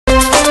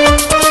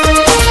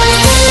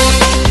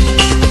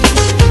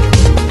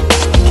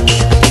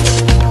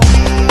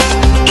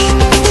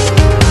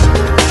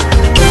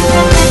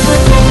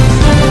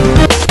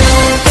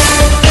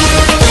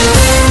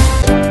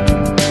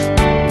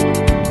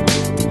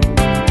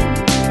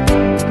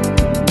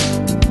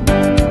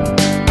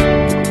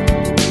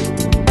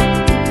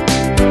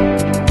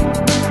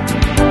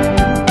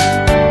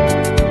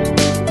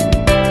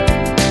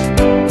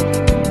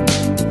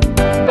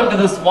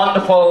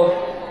wonderful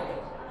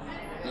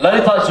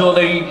Lalitha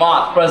Jewellery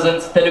Mart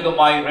presents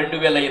Telugammayi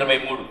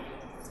 2023.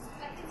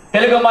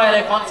 Telugammayi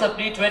అనే concept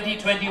ని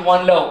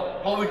 2021 లో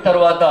కోవిడ్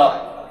తర్వాత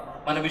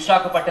మన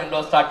విశాఖపట్నంలో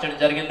స్టార్ట్ చేయడం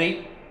జరిగింది.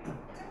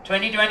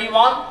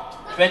 2021,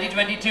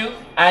 2022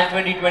 and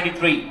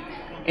 2023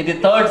 ఇది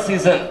థర్డ్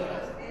సీజన్.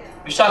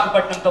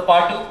 విశాఖపట్నంతో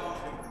పాటు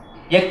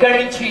ఎక్కడి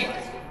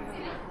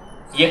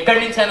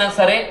నుంచైనా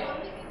సరే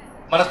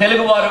మన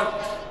తెలుగు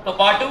వారితో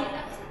పాటు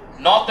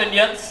north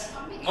Indians,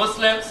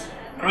 Muslims,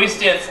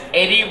 Christians,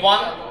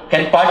 anyone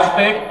can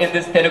participate in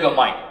this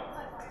Telugammayi.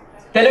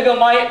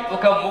 Telugammayi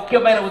ఒక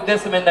ముఖ్యమైన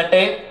ఉద్దేశం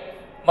ఏంటంటే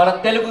మన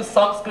తెలుగు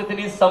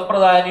సంస్కృతిని,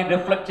 సంప్రదాయాన్ని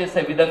రిఫ్లెక్ట్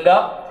చేసే విధంగా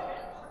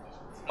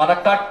మన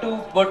కట్టు,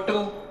 బొట్టు,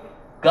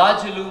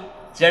 గాజులు,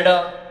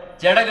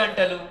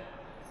 జడగంటలు,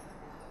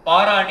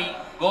 పారాణి,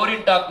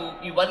 గోరింటాకు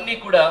ఇవన్నీ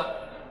కూడా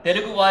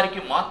తెలుగు వారికి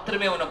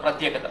మాత్రమే ఉన్న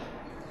ప్రత్యేకత.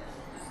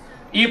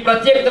 ఈ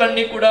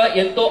ప్రత్యేకతలన్నీ కూడా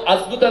ఎంతో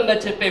అద్భుతంగా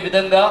చెప్పే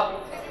విధంగా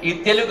ఈ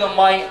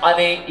తెలుగమ్మాయి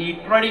అనే ఈ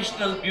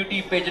ట్రెడిషనల్ బ్యూటీ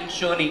పేజెంట్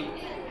షోని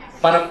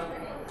మనం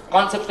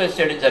కాన్సెప్ట్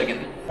చేయడం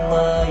జరిగింది.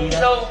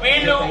 సో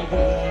వీళ్ళు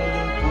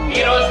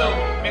ఈరోజు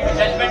మీకు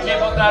జడ్జ్మెంట్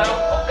చేయబోతున్నారు.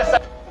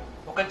 ఒక్కసారి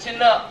ఒక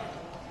చిన్న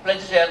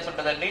ప్లెడ్జ్ చేయాల్సి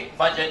ఉంటుందండి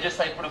మా జడ్జెస్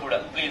ఇప్పుడు కూడా.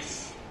 ప్లీజ్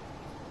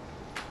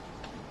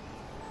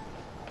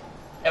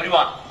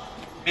ఎవ్రీవన్,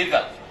 మీరు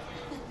కాదు,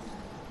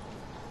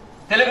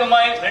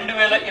 తెలుగమ్మాయి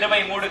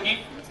 2023కి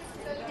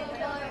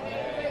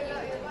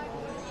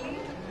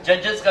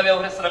జడ్జెస్ గా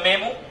వ్యవహరిస్తున్న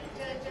మేము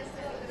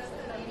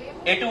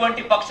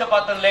ఎటువంటి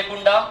పక్షపాతం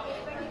లేకుండా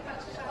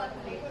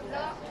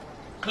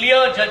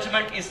క్లియర్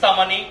జడ్జిమెంట్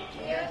ఇస్తామని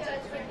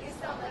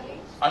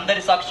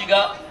అందరి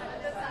సాక్షిగా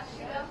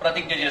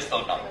ప్రతిజ్ఞ చేస్తూ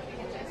ఉన్నాం.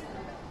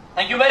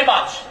 Thank you very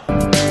much.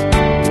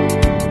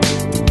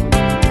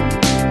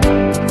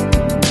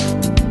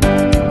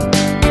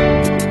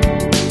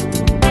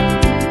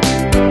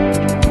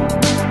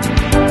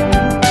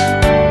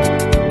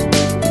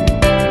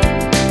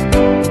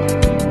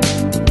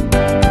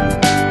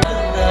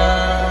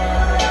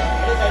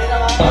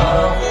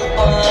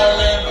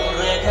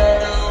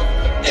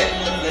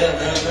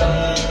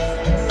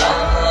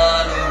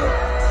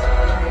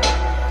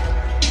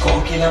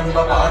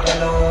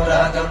 పాటలో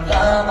రాగం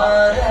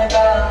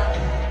రామారగా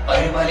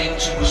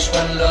పరిమళించు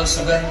పుష్పంలో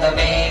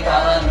సుగంధమే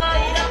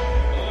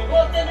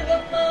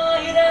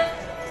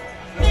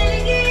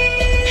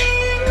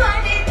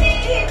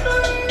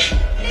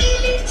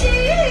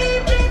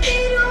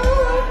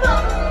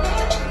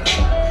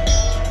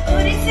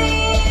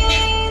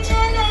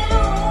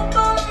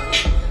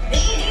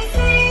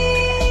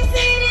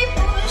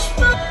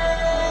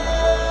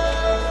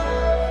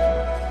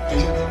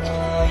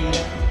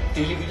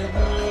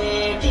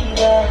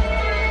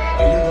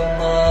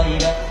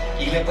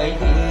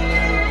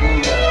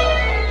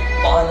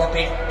పాల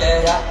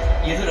పెట్టరా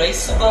ఎదురై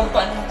శుభం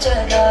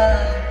పంచగా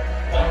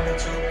పాల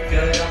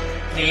చుక్కగా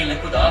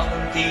నేలకు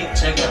దాహం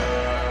తీర్చగా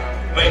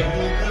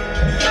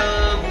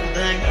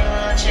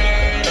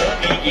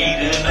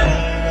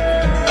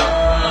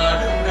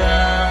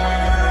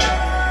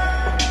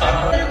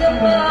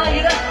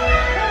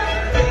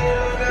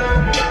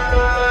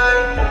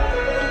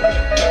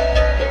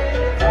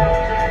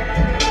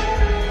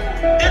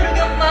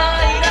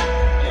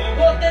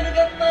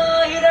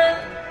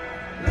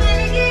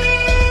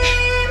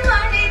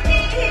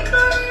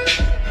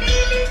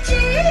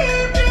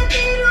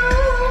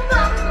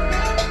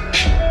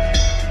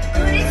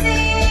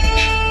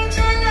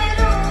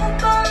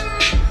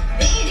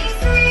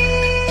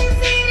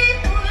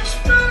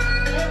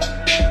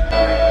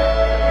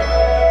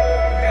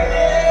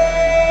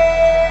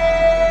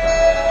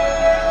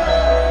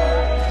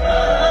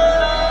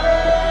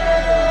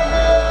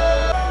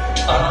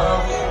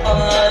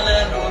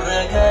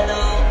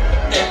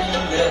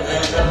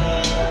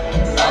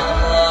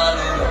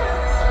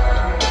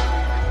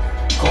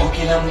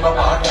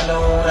పాటలో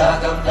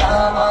రాగం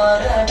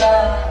రామారగా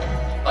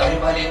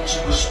పరిమళించు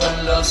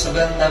పుష్పంలో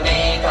సుగంధమే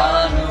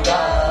కానుగా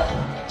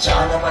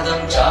జానపదం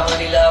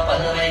చావలిలా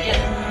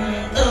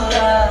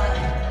పదవయందురా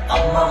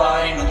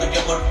అమ్మవారి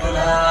నుదుటి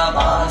బొట్టులా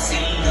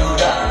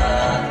బాసిల్లురా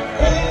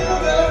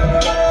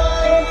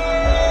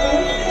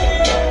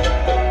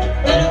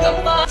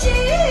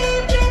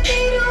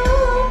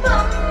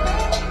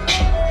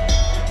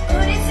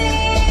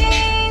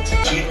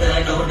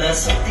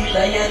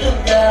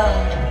సుతిలయలుగా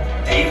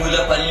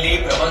దేవులపల్లి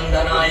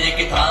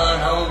ప్రబంధనాయకి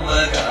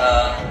తానవ్వగా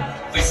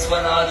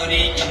విశ్వనాథుని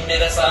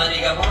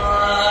కిన్నెరసానిగా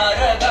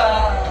మారగా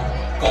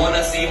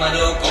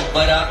కోనసీమలో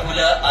కొబ్బరాకుల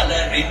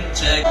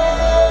అలరించగా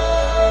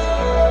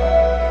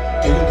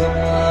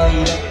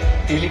తెలుగమ్మాయిన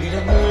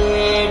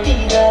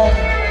తెలుగులమేటిరా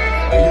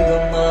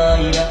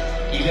తెలుగమ్మాయిన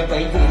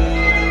ఇలపై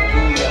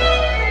వేలుపురా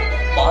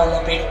పాల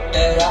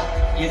పెట్టరా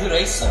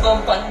ఎదురై శుభం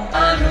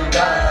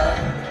పంతాలుగా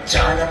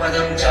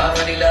జానపదం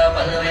చావడిలా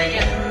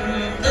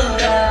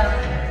పదవయందురా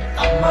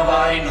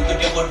అమ్మవారి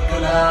నుదుటి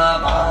బొట్టులా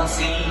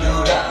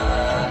బాసిల్లురా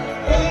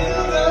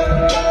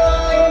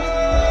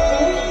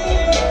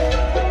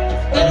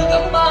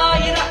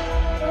తెలుగమ్మాయిరా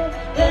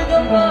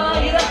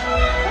తెలుగమ్మాయిరా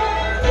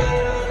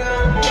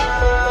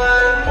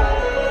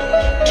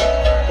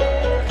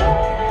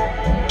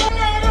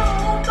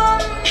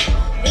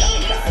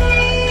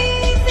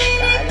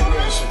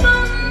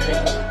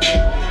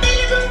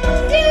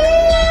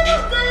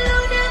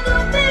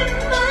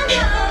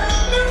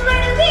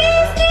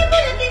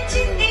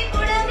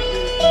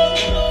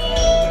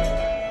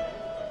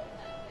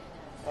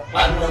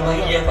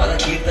అన్నమయ్య పద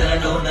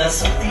కీర్తనలోన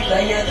శృతి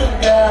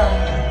లయలుగా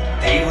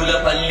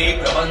దేవులపల్లి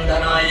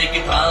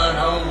ప్రబంధనాయకి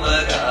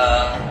తానవ్వగా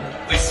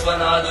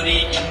విశ్వనాథుని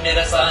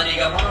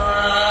కిన్నెరసానిగా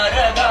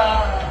మారగా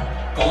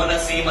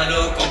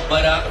కోనసీమలో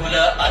కొబ్బరాకుల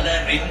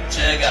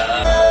అలరించగా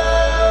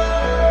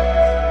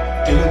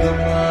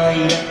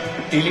తెలుగమ్మాయిరా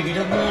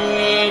తెలివిన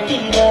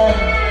మేటిరా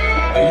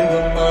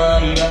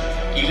వెలుగమ్మాయిరా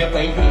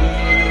ఇలపై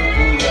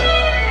వేలుపురా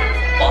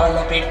పాల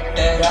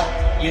పెట్టరా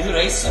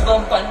ఎదురై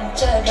శుభం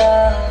పంచగా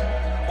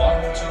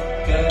వాన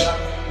చుక్కరా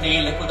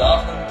నేలకు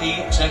దాహం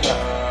తీర్చగా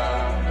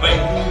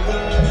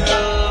వెలుగులో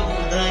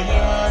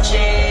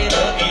ఉదయాచే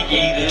రవి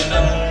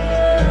కిరణం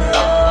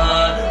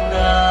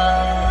తానురా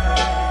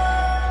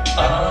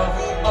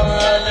ఆవు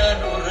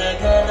పాలను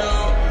రగలో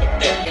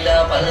తెల్ల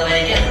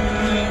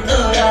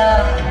పదవయందురా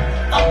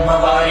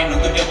అమ్మవారి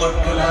నుదుటి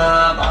బొట్టులా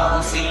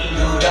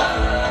బాసిల్లురా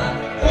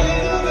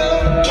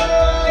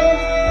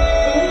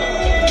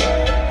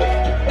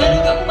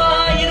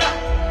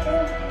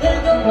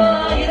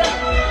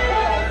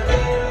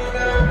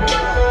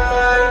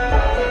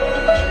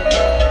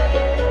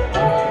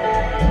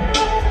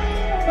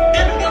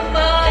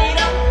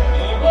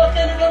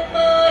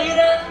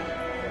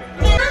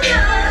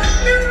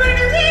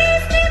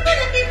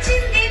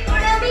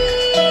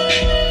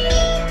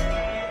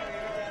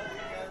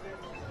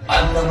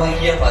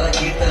అన్నమయ్య పద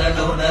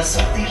కీర్తనలోన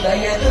శృతి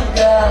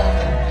లయలుగా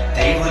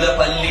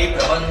దేవులపల్లి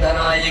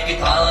ప్రబంధనాయకి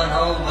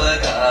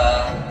తానవ్వగా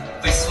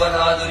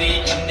విశ్వనాథుని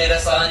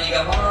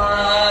కిన్నెరసానిగా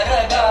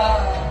మారగా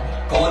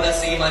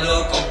కోనసీమలో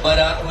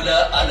కొబ్బరాకుల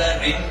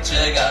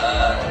అలరించగా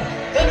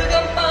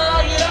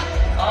తెలుగమ్మాయిరా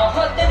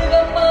ఆహా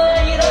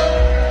తెలుగమ్మాయిరా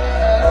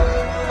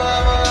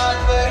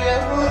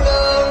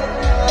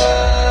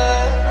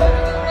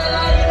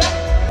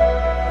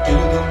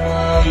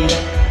తెలుగమ్మాయిరా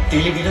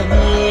తెలివిన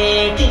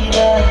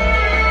మేటిరా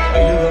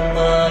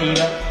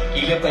వెలుగమ్మాయిరా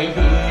ఇలపై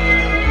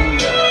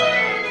వేలుపురా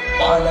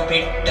పాల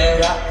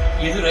పెట్టరా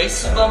ఎదురై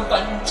శుభం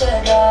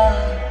పంచగా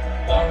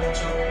వాన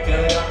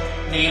చుక్కరా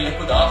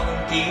నేలకు దాహం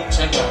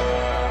తీర్చగా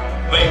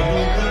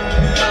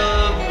వెలుగులో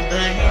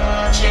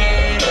ఉదయాచే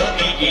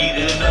రవి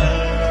కిరణం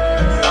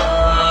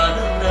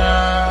తానురా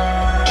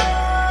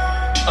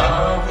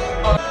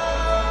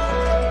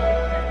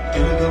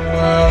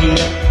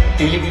తెలుగమ్మాయిరా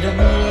తెలివిన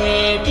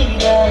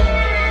మేటిరా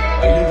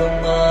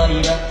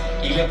వెలుగమ్మాయిరా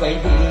ఇలపై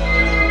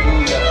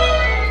వేలుపురా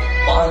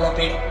పాల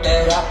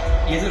పెట్టరా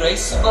ఎదురై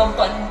శుభం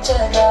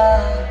పంచగా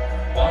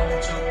వాన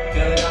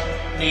చుక్కరా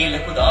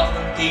నేలకు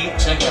దాహం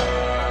తీర్చగా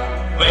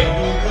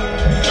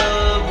వెలుగులో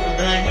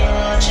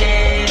ఉదయాచే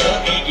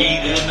రవి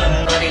కిరణం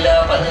మరిలా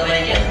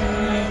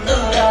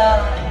పదవయందురా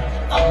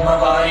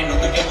అమ్మవారి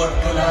నుదుటి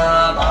బొట్టులా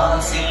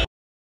బాసిల్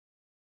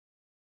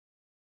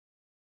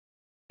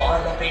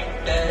పాల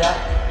పెట్టరా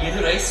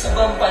ఎదురై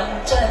శుభం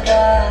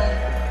పంచగా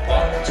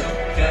వాన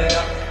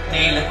చుక్కరా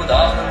నేలకు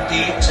దాహం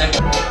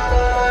తీర్చగా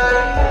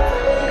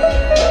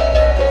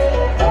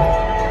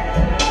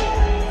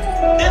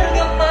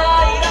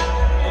తెలుగమ్మాయిరా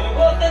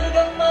ఓ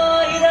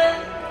తెలుగమ్మాయిరా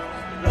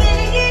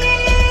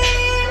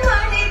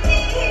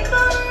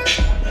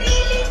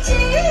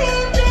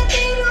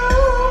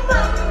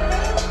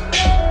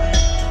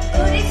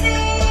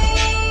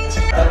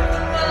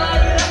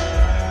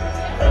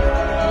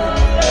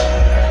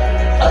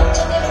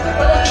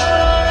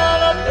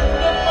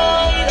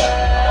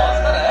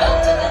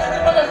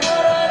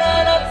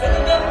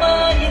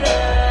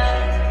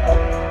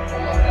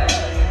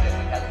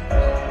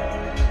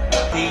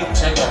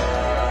తీర్చగా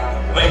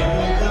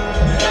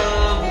వెలుగులో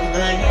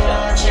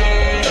ఉదయాచే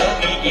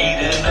రవి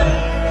కిరణం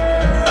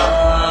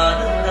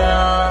తానురా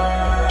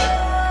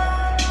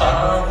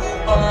ఆవు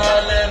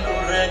పాలను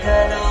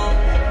రగలో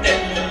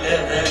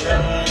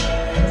తెల్లదనం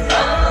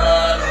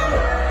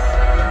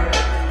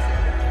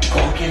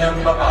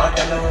కోకిలమ్మ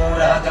పాటలో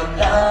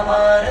రాగంలా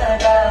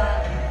మారగా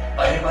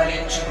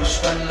పరిమళించు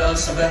పుష్పంలో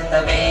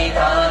సుగంధమే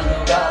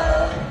తానుగా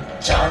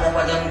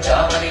జానపదం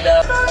జామనిలా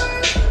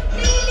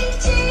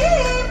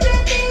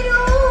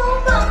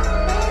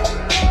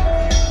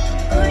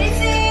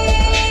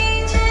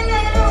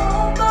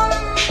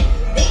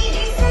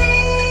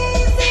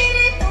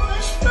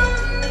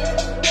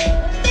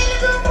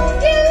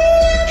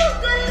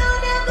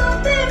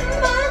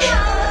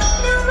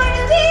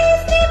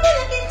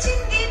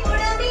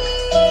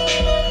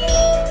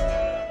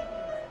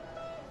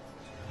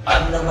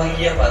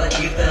అన్నమయ్య పద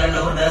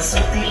కీర్తనలోన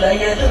శృతి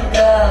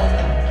లయలుగా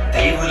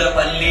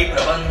దేవులపల్లి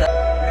ప్రబంధ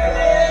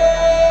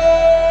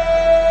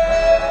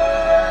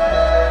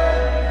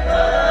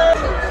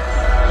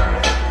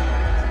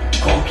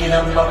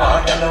కోకిలమ్మ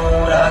పాటలో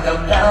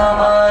రాగంలా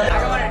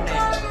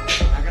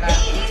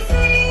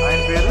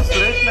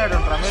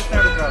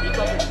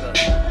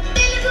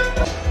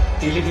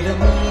తెలివిన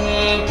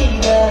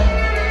మేటిరా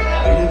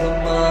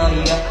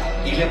వెలుగమ్మాయిరా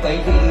ఇలపై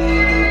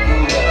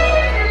వేలుపురా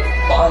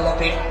పాల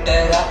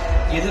పెట్టరా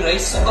ఎదురై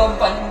శుభం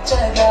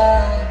పంచగా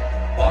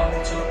వాన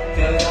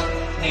చుక్కరా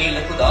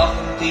నేలకు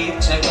దాహం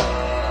తీర్చగా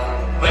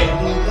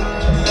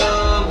వెలుగులో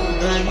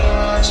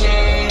ఉదయాచే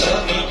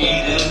రవి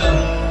కిరణం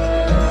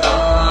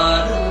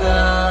తానురా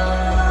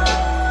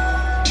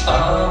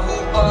ఆవు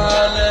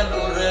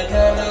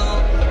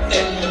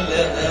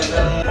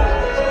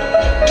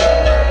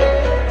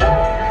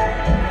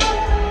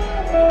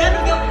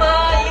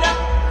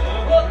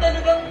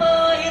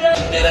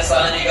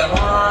నిరసానిగా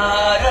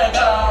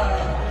మారగా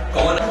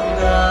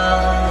కోనగా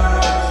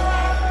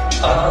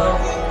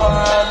ఆవు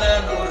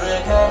పాలను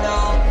రగలో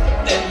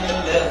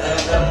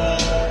తెల్లదనం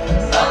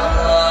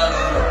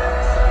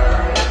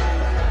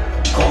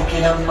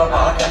కోకిలమ్మ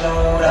పాటలో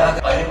రాగ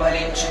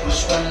పరిమళించు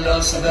పుష్పంలో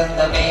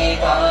సుగంధమే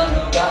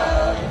తానుగా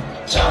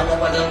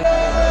జానపదం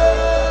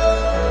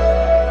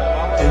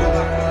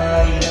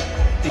తెలుగమ్మాయి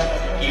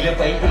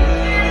ఇలపై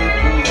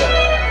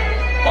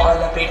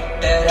పాల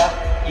పెట్టరా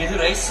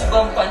ఎదురై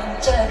శుభం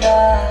పంచగా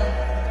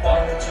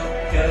పాల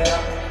చుక్కరా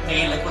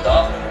నేలకు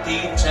దాహం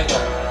తీర్చగా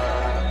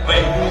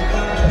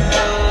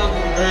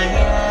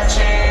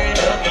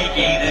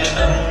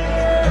ఉదయాచేరవికిరణం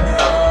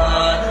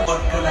తాను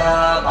పొట్టులా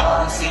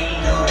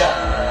వాసిల్లుగా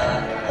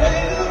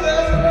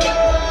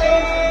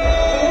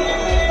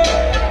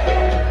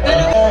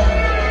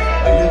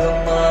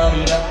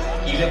వెలుగమ్మాయిగా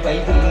ఇలపై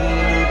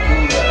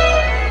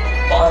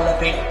పాల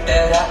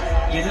పెట్టరా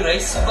ఎదురై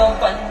శుభం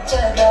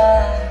పంచగా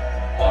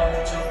పాల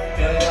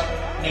చుక్కగా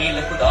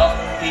నేలకు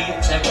దాహం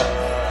తీర్చగా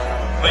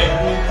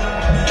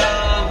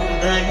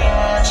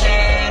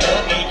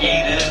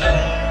ఉదయాచేరవికిరణం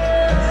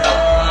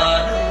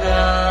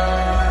తానుగా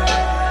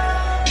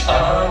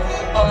ఆవు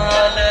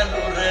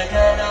పాలను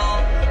రగలో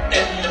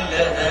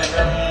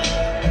తెల్లదనం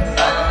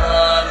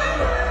తాను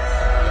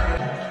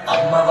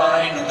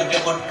అమ్మవారి నుదుటి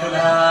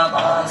బొట్టులా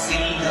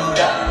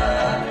వాసిల్లుగా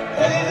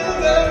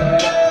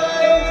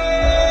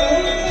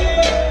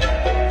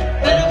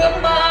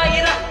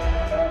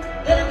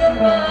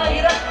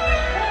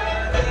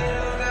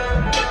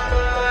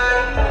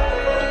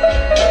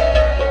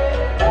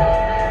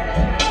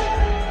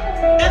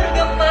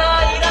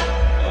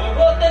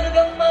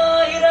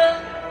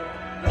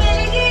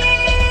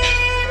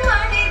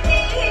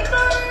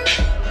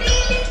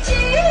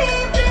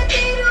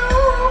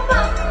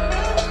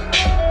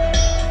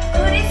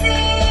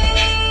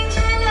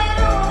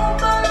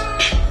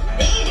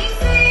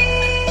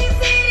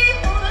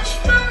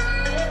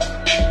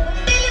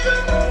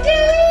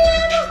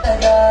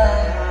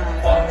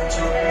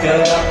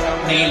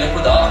నేలకు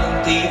దాహం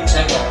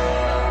తీర్చగా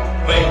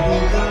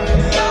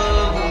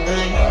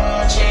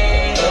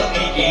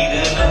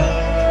ఉదయాచేరవికిరణం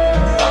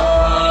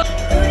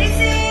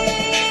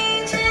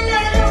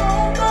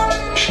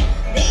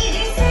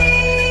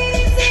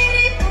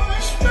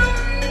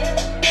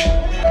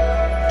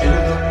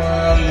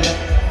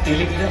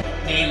తెలుగులో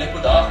నేలకు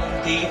దాహం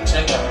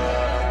తీర్చగా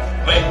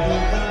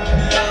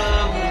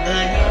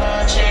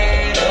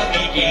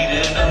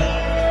ఉదయాచేరవికిరణం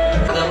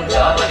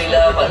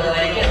జాబలిలా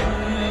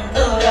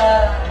బలవరియందురా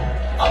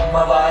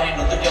అమ్మవారి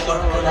నుదుట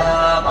కొట్టులా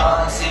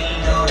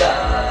వాసిల్లురా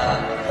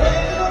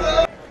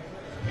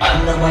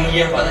అన్నమయ్య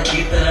పద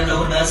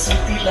కీర్తనలోన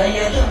శృతి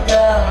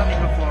లయలుగా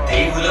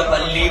దేవుల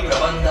పల్లి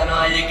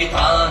ప్రబంధనాయకి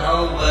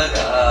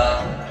తానవ్వగా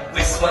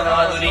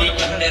విశ్వనాథుని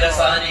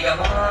కిన్నెరసానిగా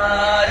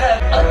మార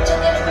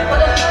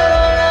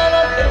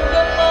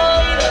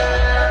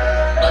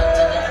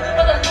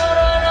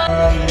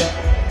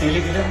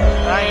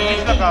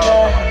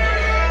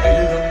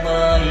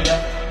తెలుగమ్మాయిగా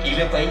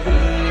ఇలపై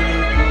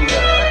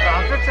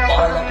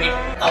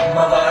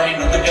అమ్మవారి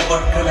నుదుట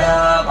బొట్టులా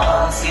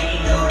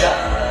వాసిల్లురా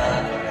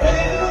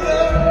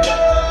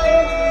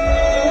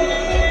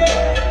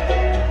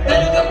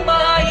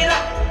తెలుగమ్మాయిరా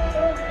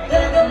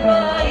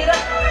తెలుగమ్మాయిరా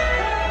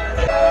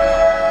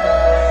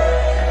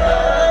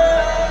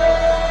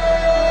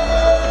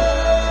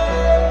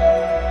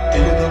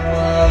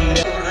తెలుగమ్మాయి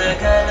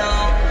రగలో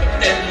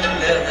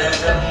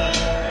తెల్లదనం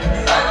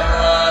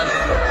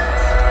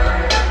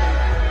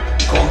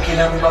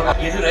కోకిలమ్మ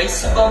ఎదురై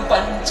శుభం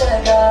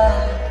పంచగా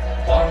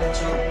పాల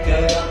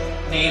చుక్కగా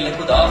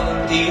నేలకు దాహం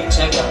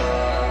తీర్చగా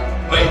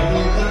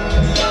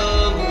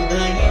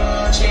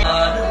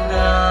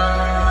ఉదయాచేరవికిరణం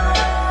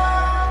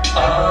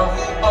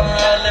ఆవు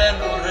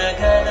పాలను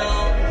రగలో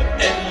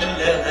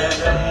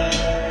తెల్లదనం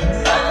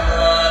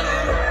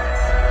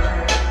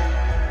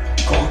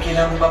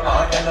కోకిలమ్మ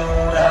పాటలో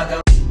రాగ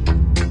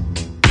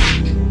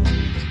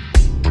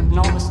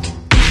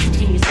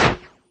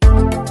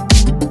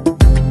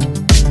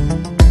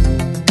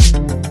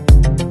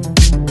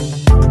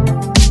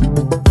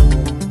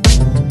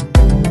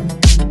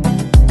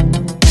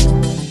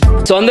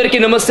సో అందరికీ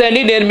నమస్తే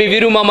అండి, నేను మీ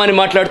వీరు మామని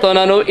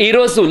మాట్లాడుతున్నాను.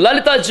 ఈరోజు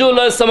లలిత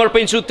జ్యువెలర్స్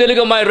సమర్పించు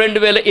తెలుగమ్మాయి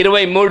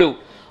 2023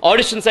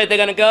 ఆడిషన్స్ అయితే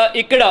కనుక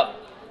ఇక్కడ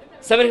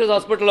సెవెన్ హిల్స్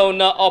హాస్పిటల్లో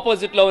ఉన్న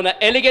ఆపోజిట్లో ఉన్న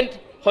ఎలిగెంట్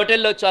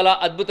హోటల్లో చాలా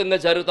అద్భుతంగా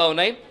జరుగుతూ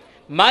ఉన్నాయి.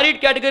 Married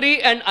category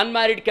and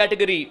unmarried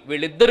category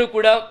వీళ్ళిద్దరూ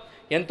కూడా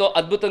ఎంతో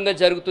అద్భుతంగా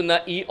జరుగుతున్న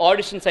ఈ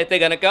ఆడిషన్స్ అయితే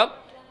కనుక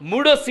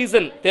 3వ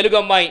సీజన్ తెలుగు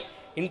అమ్మాయి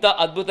ఇంత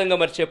అద్భుతంగా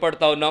మరి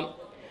చేపడుతూ ఉన్నాం.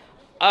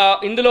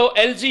 ఇందులో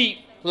ఎల్జీ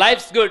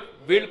లైఫ్స్ గుడ్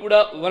వీళ్ళు కూడా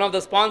one of the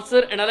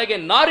sponsor. And అలాగే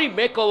నారీ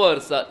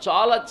మేకోవర్స్,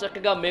 చాలా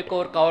చక్కగా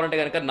మేకోవర్ కావాలంటే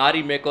కనుక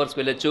నారీ మేకోవర్స్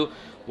వెళ్ళొచ్చు,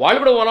 వాళ్ళు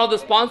కూడా one of the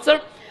sponsor.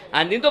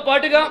 And దీంతో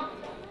పాటుగా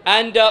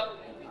అండ్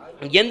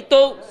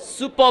ఎంతో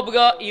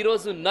సూపర్బ్గా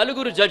ఈరోజు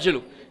 4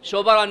 జడ్జిలు.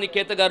 శోభారాణి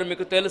కేత గారు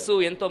మీకు తెలుసు,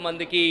 ఎంతో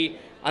మందికి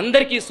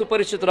అందరికీ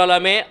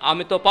సుపరిచితురాలమే.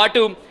 ఆమెతో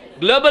పాటు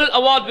global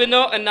award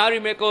winner and Nari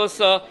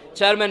makeovers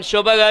chairman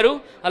శోభా గారు,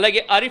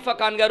 అలాగే అరిఫా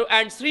ఖాన్ గారు,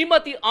 అండ్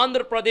శ్రీమతి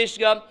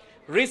ఆంధ్రప్రదేశ్గా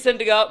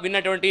రీసెంట్గా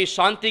విన్నటువంటి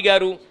శాంతి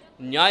గారు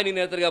న్యాయ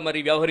నిర్ణేతగా మరి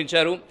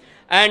వ్యవహరించారు.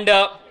 అండ్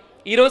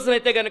ఈ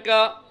రోజునైతే కనుక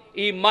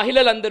ఈ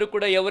మహిళలందరూ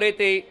కూడా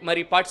ఎవరైతే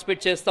మరి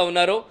పార్టిసిపేట్ చేస్తూ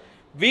ఉన్నారో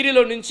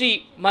వీరిలో నుంచి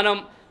మనం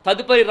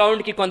తదుపరి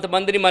రౌండ్కి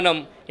కొంతమందిని మనం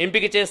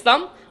ఎంపిక చేస్తాం.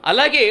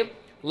 అలాగే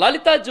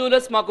లలిత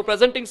జ్యువెలర్స్ మాకు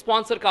ప్రజెంటింగ్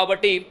స్పాన్సర్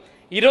కాబట్టి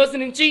ఈ రోజు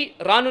నుంచి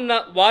రానున్న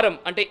వారం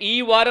అంటే ఈ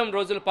వారం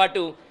రోజుల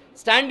పాటు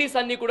స్టాండీస్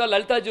అన్నీ కూడా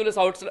లలిత జ్యువెలర్స్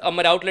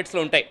అవుట్లెట్స్లో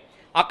ఉంటాయి.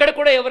 అక్కడ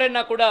కూడా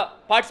ఎవరైనా కూడా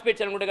పార్టిసిపేట్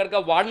చేయాలనుకుంటే కనుక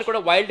వాడిని కూడా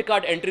వైల్డ్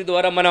కార్డ్ ఎంట్రీ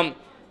ద్వారా మనం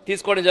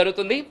తీసుకోవడం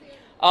జరుగుతుంది.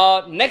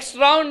 నెక్స్ట్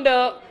రౌండ్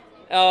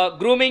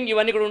గ్రూమింగ్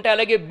ఇవన్నీ కూడా ఉంటాయి.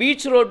 అలాగే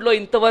బీచ్ రోడ్లో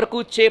ఇంతవరకు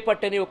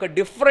చేపట్టని ఒక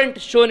డిఫరెంట్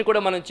షోని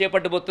కూడా మనం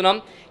చేపట్టబోతున్నాం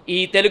ఈ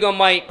తెలుగు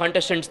అమ్మాయి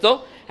కంటెస్టెంట్స్తో.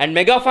 అండ్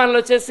మెగా ఫైనల్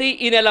వచ్చేసి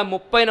ఈ నెల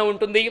 30న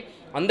ఉంటుంది.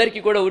 అందరికీ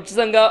కూడా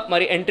ఉచితంగా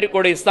మరి ఎంట్రీ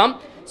కూడా ఇస్తాం.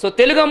 సో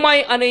తెలుగు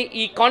అమ్మాయి అనే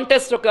ఈ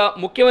కాంటెస్ట్ ఒక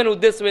ముఖ్యమైన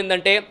ఉద్దేశం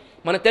ఏంటంటే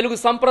మన తెలుగు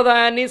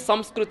సంప్రదాయాన్ని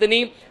సంస్కృతిని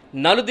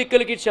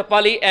నలుదిక్కులకి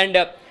చెప్పాలి. అండ్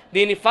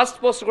దీని ఫస్ట్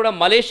పోస్ట్ కూడా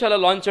మలేషియాలో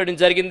లాంచ్ చేయడం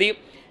జరిగింది.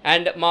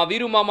 అండ్ మా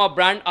వీరు మామ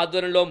బ్రాండ్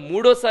ఆధ్వర్యంలో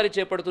 3వ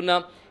చేపడుతున్న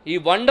ఈ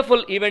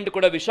వండర్ఫుల్ ఈవెంట్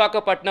కూడా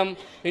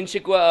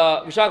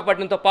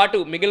విశాఖపట్నంతో పాటు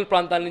మిగిలిన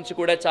ప్రాంతాల నుంచి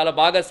కూడా చాలా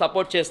బాగా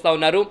సపోర్ట్ చేస్తూ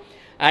ఉన్నారు.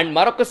 అండ్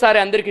మరొకసారి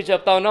అందరికీ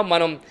చెప్తా ఉన్నాం,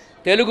 మనం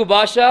తెలుగు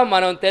భాష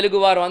మనం తెలుగు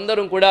వారు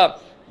అందరం కూడా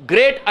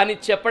గ్రేట్ అని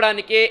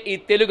చెప్పడానికే ఈ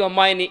తెలుగు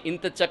అమ్మాయిని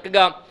ఇంత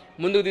చక్కగా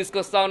ముందుకు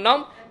తీసుకొస్తా ఉన్నాం.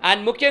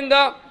 అండ్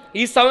ముఖ్యంగా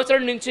ఈ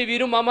సంవత్సరం నుంచి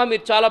వీరు మామ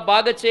మీరు చాలా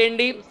బాగా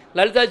చేయండి,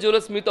 లలిత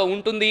జ్యువెలర్స్ మీతో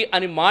ఉంటుంది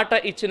అని మాట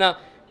ఇచ్చిన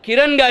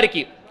కిరణ్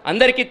గారికి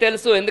అందరికీ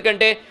తెలుసు.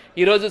 ఎందుకంటే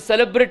ఈరోజు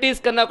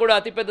సెలబ్రిటీస్ కన్నా కూడా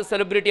అతిపెద్ద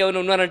సెలబ్రిటీ ఎవరు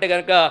ఉన్నారంటే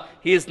కనుక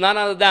హీఈస్ నాన్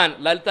అదర్ దాన్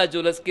లలిత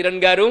జ్యువెలర్స్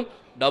కిరణ్ గారు.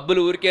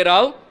 డబ్బులు ఊరికే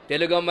రావు,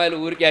 తెలుగు అమ్మాయిలు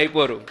ఊరికే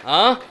అయిపోరు.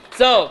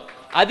 సో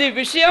అది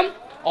విషయం.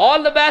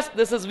 All the best.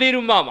 This is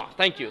వీరు మామ.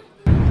 Thank you.